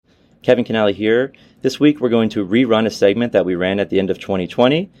Kevin Canali here. This week we're going to rerun a segment that we ran at the end of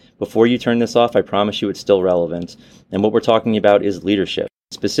 2020. Before you turn this off, I promise you it's still relevant. And what we're talking about is leadership.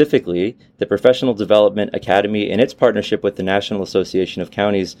 Specifically, the Professional Development Academy and its partnership with the National Association of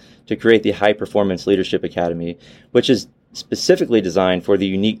Counties to create the High Performance Leadership Academy, which is specifically designed for the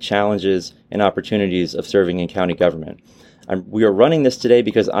unique challenges and opportunities of serving in county government. We are running this today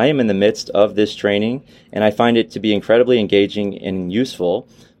because I am in the midst of this training, and I find it to be incredibly engaging and useful.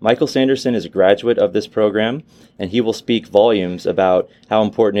 Michael Sanderson is a graduate of this program, and he will speak volumes about how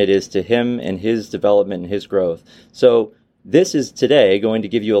important it is to him and his development and his growth. So this is today going to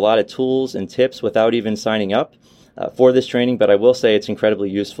give you a lot of tools and tips without even signing up for this training, but I will say it's incredibly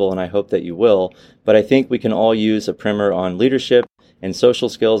useful, and I hope that you will. But I think we can all use a primer on leadership and social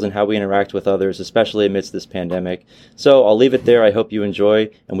skills and how we interact with others, especially amidst this pandemic. So I'll leave it there. I hope you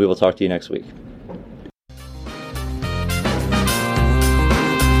enjoy, and we will talk to you next week.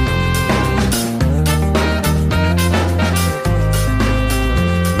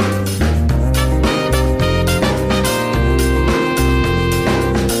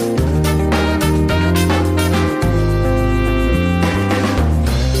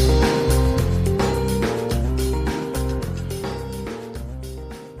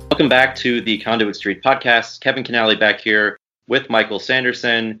 Welcome back to the Conduit Street podcast. Kevin Canali back here with Michael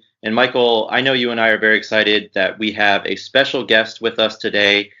Sanderson. And Michael, I know you and I are very excited that we have a special guest with us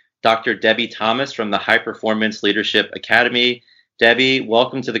today, Dr. Debbie Thomas from the High Performance Leadership Academy. Debbie,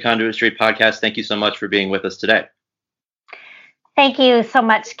 welcome to the Conduit Street podcast. Thank you so much for being with us today. Thank you so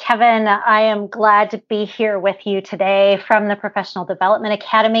much, Kevin. I am glad to be here with you today from the Professional Development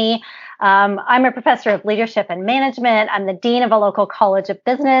Academy. I'm a professor of leadership and management. I'm the dean of a local college of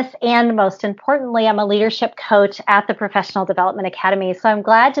business. And most importantly, I'm a leadership coach at the Professional Development Academy. So I'm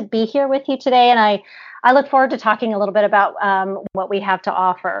glad to be here with you today. And I look forward to talking a little bit about what we have to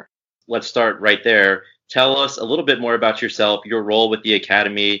offer. Let's start right there. Tell us a little bit more about yourself, your role with the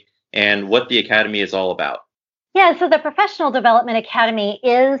Academy, and what the Academy is all about. Yeah, so the Professional Development Academy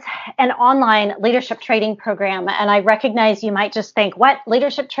is an online leadership training program. And I recognize you might just think, what,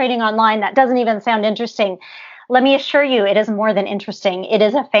 leadership training online? That doesn't even sound interesting. Let me assure you, it is more than interesting. It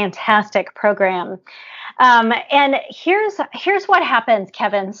is a fantastic program. And here's what happens,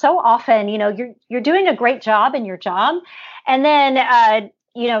 Kevin. So often, you're doing a great job in your job. And then,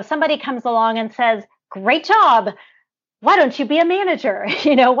 somebody comes along and says, great job. Why don't you be a manager?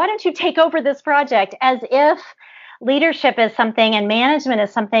 Why don't you take over this project? As if leadership is something and management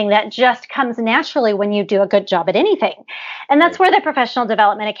is something that just comes naturally when you do a good job at anything. And that's where the Professional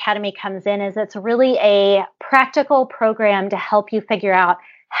Development Academy comes in, is it's really a practical program to help you figure out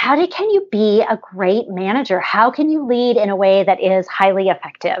can you be a great manager? How can you lead in a way that is highly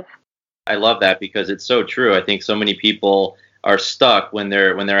effective? I love that because it's so true. I think so many people are stuck when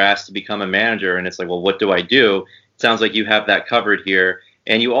they're asked to become a manager, and it's like, well, what do I do? Sounds like you have that covered here.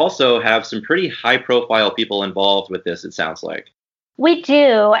 And you also have some pretty high profile people involved with this, it sounds like. We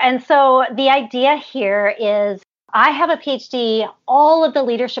do. And so the idea here is I have a PhD, all of the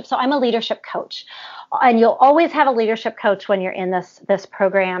leadership. So I'm a leadership coach. And you'll always have a leadership coach when you're in this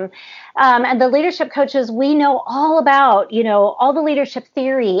program. And the leadership coaches, we know all about, all the leadership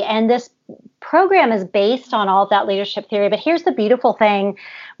theory. And this program is based on all of that leadership theory. But here's the beautiful thing.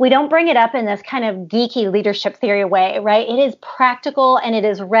 We don't bring it up in this kind of geeky leadership theory way, right? It is practical and it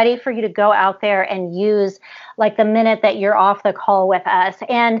is ready for you to go out there and use like the minute that you're off the call with us.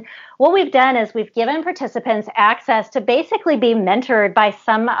 And what we've done is we've given participants access to basically be mentored by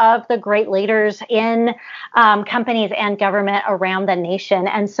some of the great leaders in companies and government around the nation.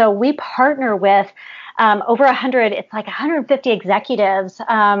 And so we partner with over 100, it's like 150 executives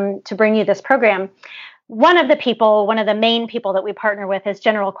to bring you this program. One of the main people that we partner with is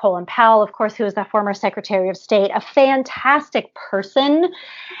General Colin Powell, of course, who is the former Secretary of State, a fantastic person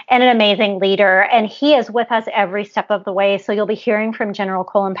and an amazing leader. And he is with us every step of the way. So you'll be hearing from General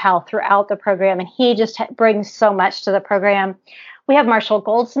Colin Powell throughout the program, and he just brings so much to the program. We have Marshall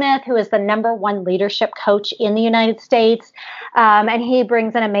Goldsmith, who is the #1 leadership coach in the United States. And he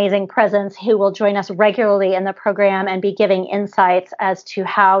brings an amazing presence who will join us regularly in the program and be giving insights as to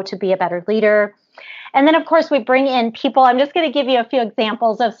how to be a better leader. And then, of course, we bring in people. I'm just going to give you a few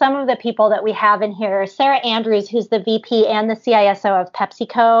examples of some of the people that we have in here. Sarah Andrews, who's the VP and the CISO of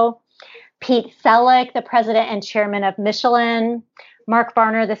PepsiCo. Pete Selleck, the president and chairman of Michelin. Mark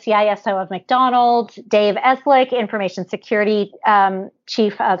Varner, the CISO of McDonald's. Dave Eslick, information security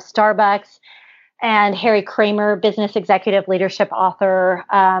chief of Starbucks. And Harry Kramer, business executive leadership author.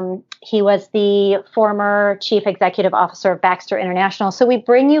 He was the former chief executive officer of Baxter International. So we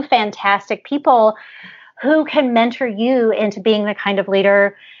bring you fantastic people who can mentor you into being the kind of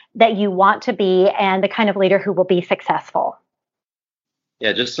leader that you want to be and the kind of leader who will be successful.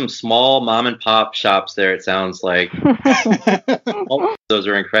 Yeah, just some small mom and pop shops there, it sounds like. Those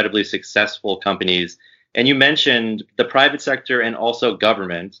are incredibly successful companies. And you mentioned the private sector and also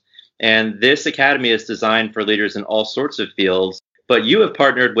government. And this academy is designed for leaders in all sorts of fields. But you have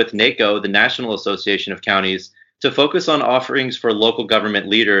partnered with NACO, the National Association of Counties, to focus on offerings for local government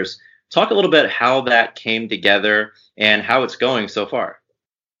leaders. Talk a little bit how that came together and how it's going so far.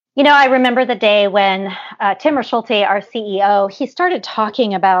 I remember the day when Tim Schulte, our CEO, he started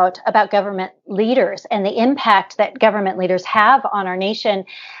talking about government leaders and the impact that government leaders have on our nation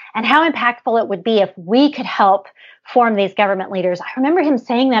and how impactful it would be if we could help form these government leaders. I remember him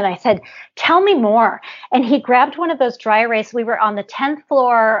saying that, and I said, tell me more. And he grabbed one of those dry erase. We were on the 10th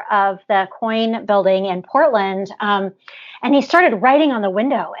floor of the Coyne building in Portland, and he started writing on the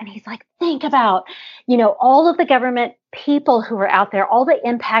window. And he's like, think about, all of the government people who are out there, all the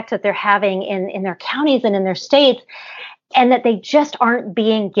impact that they're having in their counties and in their states, and that they just aren't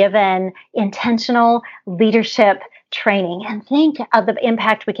being given intentional leadership training. And think of the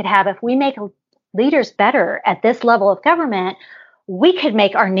impact we could have if we make leaders better at this level of government. We could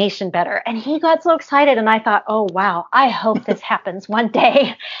make our nation better. And he got so excited. And I thought, oh, wow, I hope this happens one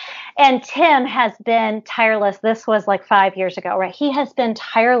day. And Tim has been tireless. This was like 5 years ago, right? He has been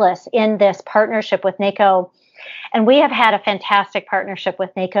tireless in this partnership with NACO. And we have had a fantastic partnership with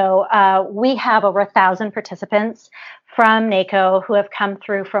NACO. We have over 1,000 participants from NACO who have come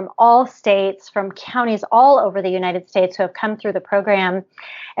through from all states, from counties all over the United States who have come through the program.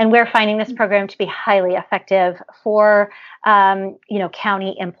 And we're finding this program to be highly effective for,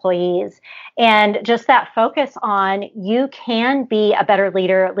 county employees. And just that focus on you can be a better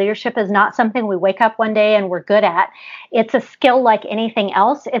leader. Leadership is not something we wake up one day and we're good at. It's a skill like anything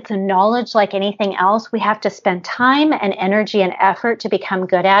else. It's a knowledge like anything else. We have to spend time and energy and effort to become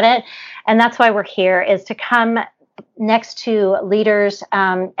good at it. And that's why we're here, is to come next to leaders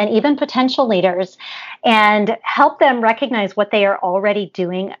and even potential leaders and help them recognize what they are already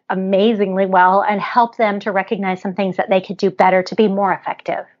doing amazingly well and help them to recognize some things that they could do better to be more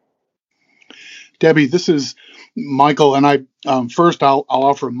effective. Debbie, this is Michael, and I first I'll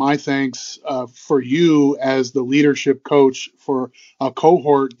offer my thanks for you as the leadership coach for a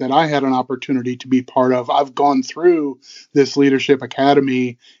cohort that I had an opportunity to be part of. I've gone through this leadership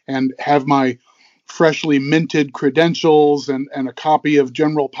academy and have my freshly minted credentials and a copy of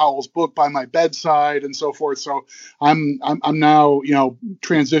General Powell's book by my bedside and so forth. So I'm now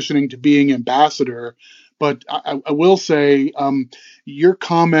transitioning to being ambassador. But I will say your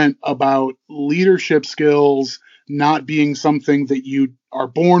comment about leadership skills not being something that you are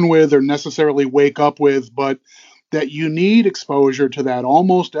born with or necessarily wake up with, but that you need exposure to that.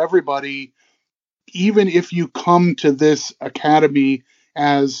 Almost everybody, even if you come to this academy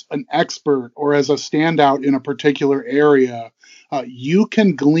as an expert or as a standout in a particular area, you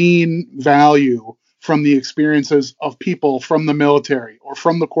can glean value from the experiences of people from the military or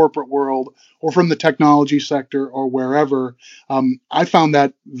from the corporate world or from the technology sector or wherever. I found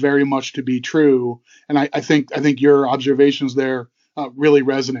that very much to be true. And I think your observations there really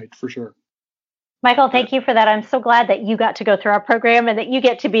resonate for sure. Michael, thank you for that. I'm so glad that you got to go through our program and that you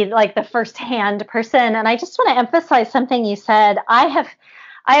get to be like the firsthand person. And I just want to emphasize something you said. I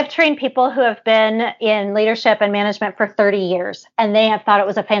have trained people who have been in leadership and management for 30 years, and they have thought it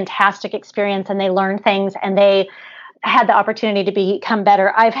was a fantastic experience, and they learned things, and they had the opportunity to become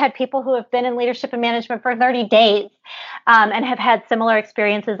better. I've had people who have been in leadership and management for 30 days and have had similar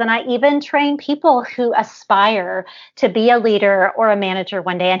experiences. And I even train people who aspire to be a leader or a manager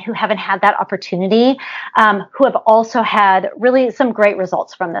one day and who haven't had that opportunity, who have also had really some great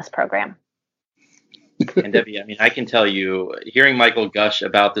results from this program. And Debbie, I can tell you, hearing Michael gush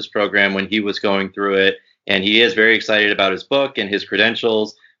about this program when he was going through it, and he is very excited about his book and his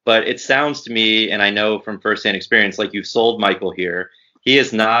credentials, but it sounds to me, and I know from firsthand experience, like you've sold Michael here, he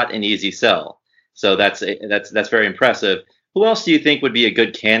is not an easy sell. So that's very impressive. Who else do you think would be a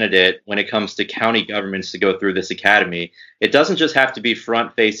good candidate when it comes to county governments to go through this academy? It doesn't just have to be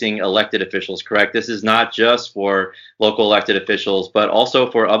front-facing elected officials, correct? This is not just for local elected officials, but also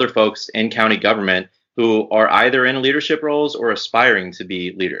for other folks in county government who are either in leadership roles or aspiring to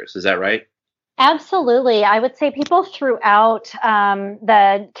be leaders. Is that right? Absolutely. I would say people throughout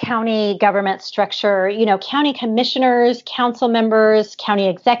the county government structure, county commissioners, council members, county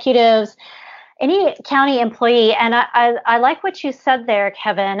executives, any county employee. And I like what you said there,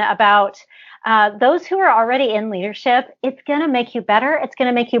 Kevin, about those who are already in leadership, it's going to make you better. It's going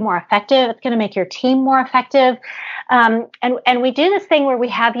to make you more effective. It's going to make your team more effective. And we do this thing where we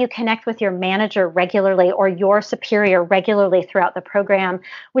have you connect with your manager regularly or your superior regularly throughout the program,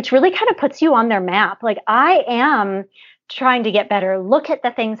 which really kind of puts you on their map. Like, I am trying to get better. Look at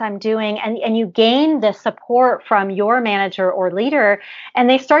the things I'm doing. And you gain this support from your manager or leader, and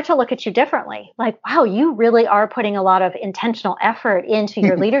they start to look at you differently. Like, wow, you really are putting a lot of intentional effort into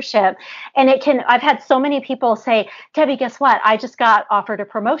your leadership. And I've had so many people say, Debbie, guess what? I just got offered a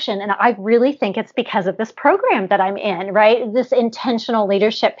promotion. And I really think it's because of this program that I'm in, right? This intentional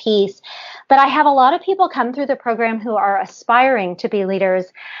leadership piece. But I have a lot of people come through the program who are aspiring to be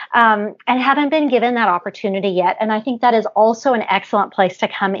leaders and haven't been given that opportunity yet. And I think that is also an excellent place to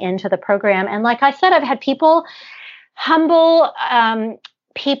come into the program. And like I said, I've had humble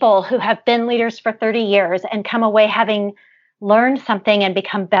people who have been leaders for 30 years and come away having learned something and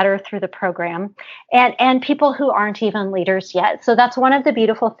become better through the program, and people who aren't even leaders yet. So that's one of the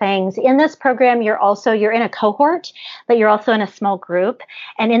beautiful things. In this program, you're in a cohort, but you're also in a small group.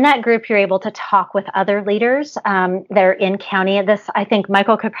 And in that group, you're able to talk with other leaders that are in county. I think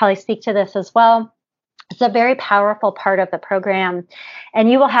Michael could probably speak to this as well. It's a very powerful part of the program.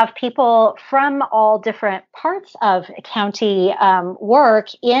 And you will have people from all different parts of county work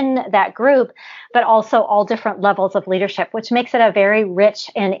in that group, but also all different levels of leadership, which makes it a very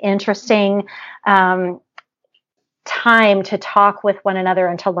rich and interesting time to talk with one another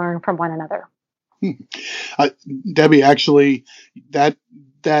and to learn from one another. Debbie, actually, that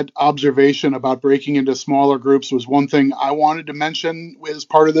observation about breaking into smaller groups was one thing I wanted to mention as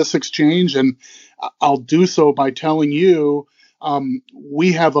part of this exchange, and I'll do so by telling you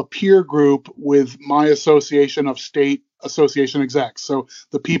we have a peer group with my association of state association execs. So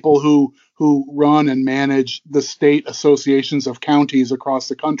the people who run and manage the state associations of counties across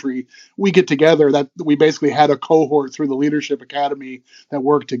the country, we get together. That we basically had a cohort through the Leadership Academy that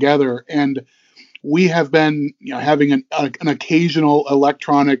worked together, and we have been having an occasional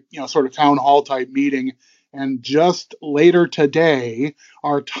electronic sort of town hall type meeting. And just later today,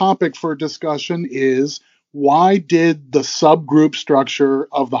 our topic for discussion is, why did the subgroup structure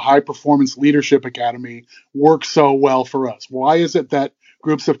of the High Performance Leadership Academy work so well for us? Why is it that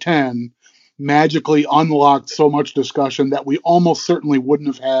groups of 10 magically unlocked so much discussion that we almost certainly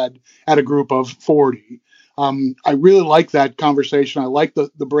wouldn't have had at a group of 40? I really like that conversation. I like the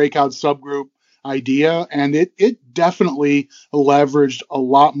breakout subgroup idea, and it definitely leveraged a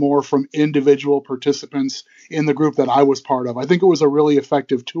lot more from individual participants in the group that I was part of. I think it was a really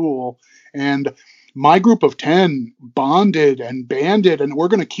effective tool, and my group of 10 bonded and banded, and we're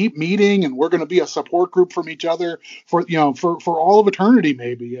going to keep meeting, and we're going to be a support group from each other for all of eternity.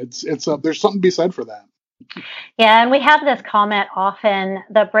 Maybe it's there's something to be said for that. Yeah, and we have this comment often.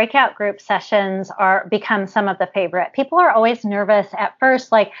 The breakout group sessions become some of the favorite. People are always nervous at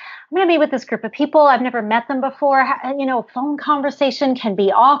first, like, I'm going to meet with this group of people. I've never met them before. Phone conversation can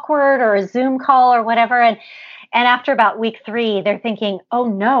be awkward, or a Zoom call or whatever. And after about week 3, they're thinking, oh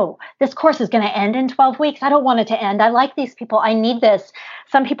no, this course is going to end in 12 weeks. I don't want it to end. I like these people. I need this.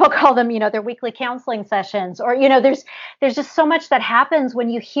 Some people call them, their weekly counseling sessions, or, there's just so much that happens when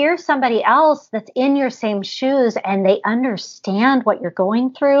you hear somebody else that's in your same shoes and they understand what you're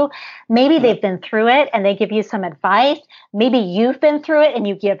going through. Maybe they've been through it and they give you some advice. Maybe you've been through it and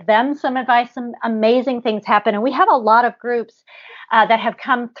you give them some advice. Some amazing things happen. And we have a lot of groups that have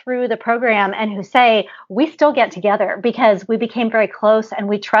come through the program and who say, we still get together because we became very close and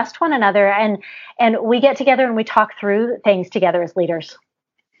we trust one another, and we get together and we talk through things together as leaders.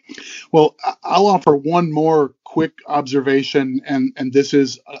 Well, I'll offer one more quick observation, and this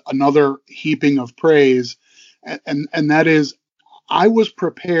is another heaping of praise, and that is, I was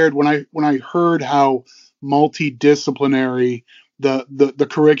prepared when I heard how multidisciplinary the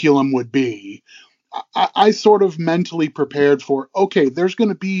curriculum would be. I sort of mentally prepared for, okay, there's going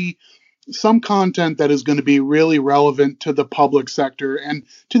to be some content that is going to be really relevant to the public sector. And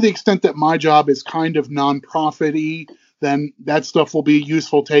to the extent that my job is kind of nonprofit-y, then that stuff will be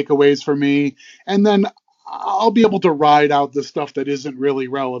useful takeaways for me. And then I'll be able to ride out the stuff that isn't really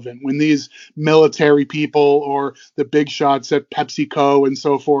relevant. When these military people or the big shots at PepsiCo and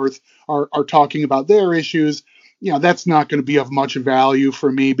so forth are talking about their issues, that's not going to be of much value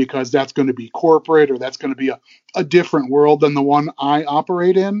for me, because that's going to be corporate, or that's going to be a different world than the one I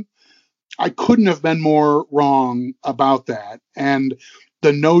operate in. I couldn't have been more wrong about that. And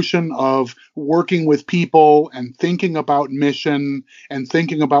the notion of working with people and thinking about mission and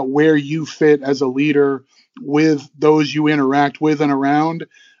thinking about where you fit as a leader with those you interact with and around,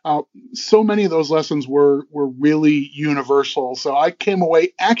 so many of those lessons were really universal. So I came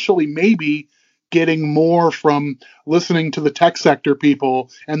away actually maybe getting more from listening to the tech sector people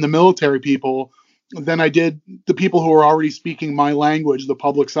and the military people than I did the people who were already speaking my language, the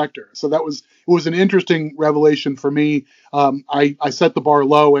public sector. So it was an interesting revelation for me. I set the bar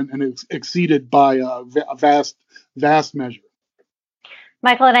low and it exceeded by a vast measure.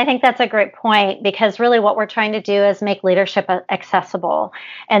 Michael, and I think that's a great point, because really what we're trying to do is make leadership accessible.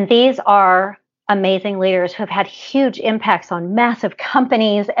 And these are amazing leaders who have had huge impacts on massive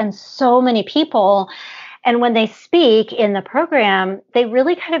companies and so many people. And when they speak in the program, they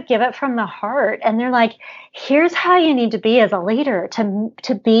really kind of give it from the heart. And they're like, here's how you need to be as a leader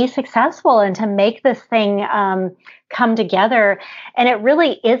to be successful and to make this thing come together. And it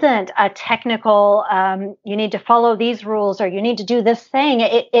really isn't a technical, you need to follow these rules or you need to do this thing.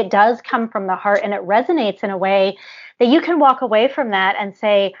 It does come from the heart, and it resonates in a way that you can walk away from that and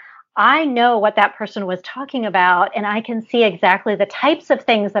say, I know what that person was talking about, and I can see exactly the types of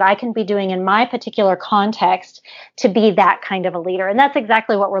things that I can be doing in my particular context to be that kind of a leader. And that's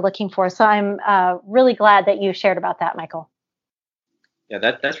exactly what we're looking for. So I'm really glad that you shared about that, Michael. Yeah,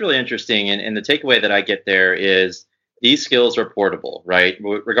 that's really interesting. And the takeaway that I get there is these skills are portable, right?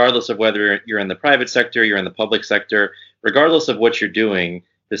 Regardless of whether you're in the private sector, you're in the public sector, regardless of what you're doing,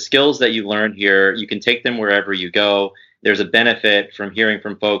 the skills that you learn here, you can take them wherever you go. There's a benefit from hearing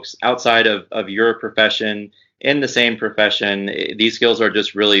from folks outside of your profession, in the same profession. These skills are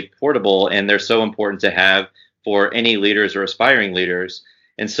just really portable, and they're so important to have for any leaders or aspiring leaders.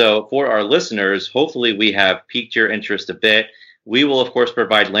 And so for our listeners, hopefully we have piqued your interest a bit. We will, of course,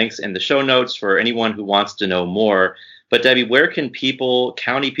 provide links in the show notes for anyone who wants to know more. But Debbie, where can people,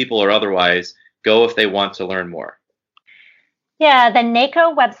 county people or otherwise, go if they want to learn more? Yeah, the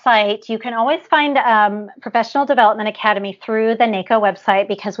NACO website, you can always find Professional Development Academy through the NACO website,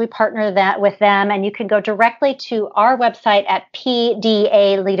 because we partner with them, and you can go directly to our website at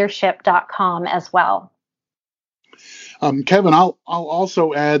pdaleadership.com as well. Kevin, I'll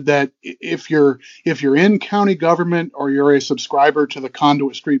also add that if you're in county government or you're a subscriber to the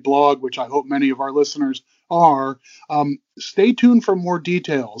Conduit Street blog, which I hope many of our listeners are, stay tuned for more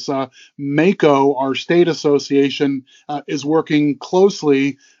details. MACO, our state association, is working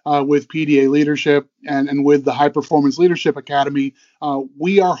closely with PDA Leadership and with the High Performance Leadership Academy.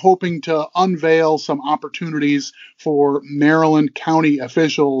 We are hoping to unveil some opportunities for Maryland county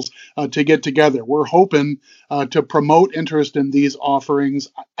officials to get together. We're hoping to promote interest in these offerings.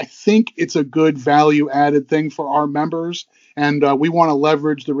 I think it's a good value-added thing for our members, and we want to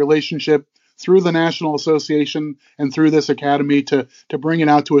leverage the relationship through the National Association and through this academy to bring it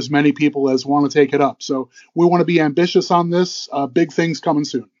out to as many people as want to take it up. So we want to be ambitious on this. Big things coming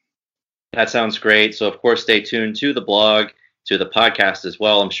soon. That sounds great. So, of course, stay tuned to the blog, to the podcast as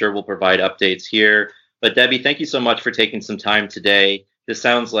well. I'm sure we'll provide updates here. But Debbie, thank you so much for taking some time today. This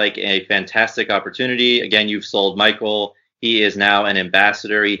sounds like a fantastic opportunity. Again, you've sold Michael. He is now an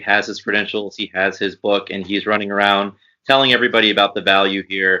ambassador. He has his credentials. He has his book, and he's running around telling everybody about the value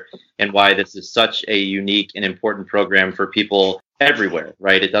here and why this is such a unique and important program for people everywhere,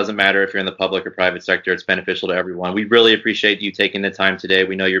 right? It doesn't matter if you're in the public or private sector. It's beneficial to everyone. We really appreciate you taking the time today.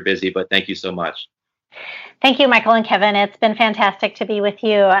 We know you're busy, but thank you so much. Thank you, Michael and Kevin. It's been fantastic to be with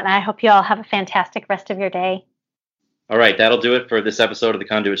you, and I hope you all have a fantastic rest of your day. All right, that'll do it for this episode of the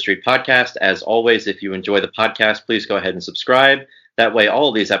Conduit Street podcast. As always, if you enjoy the podcast, please go ahead and subscribe. That way, all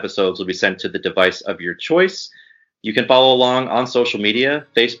of these episodes will be sent to the device of your choice. You can follow along on social media,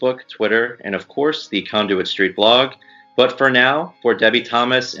 Facebook, Twitter, and of course, the Conduit Street blog. But for now, for Debbie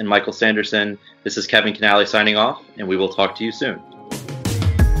Thomas and Michael Sanderson, this is Kevin Canale signing off, and we will talk to you soon.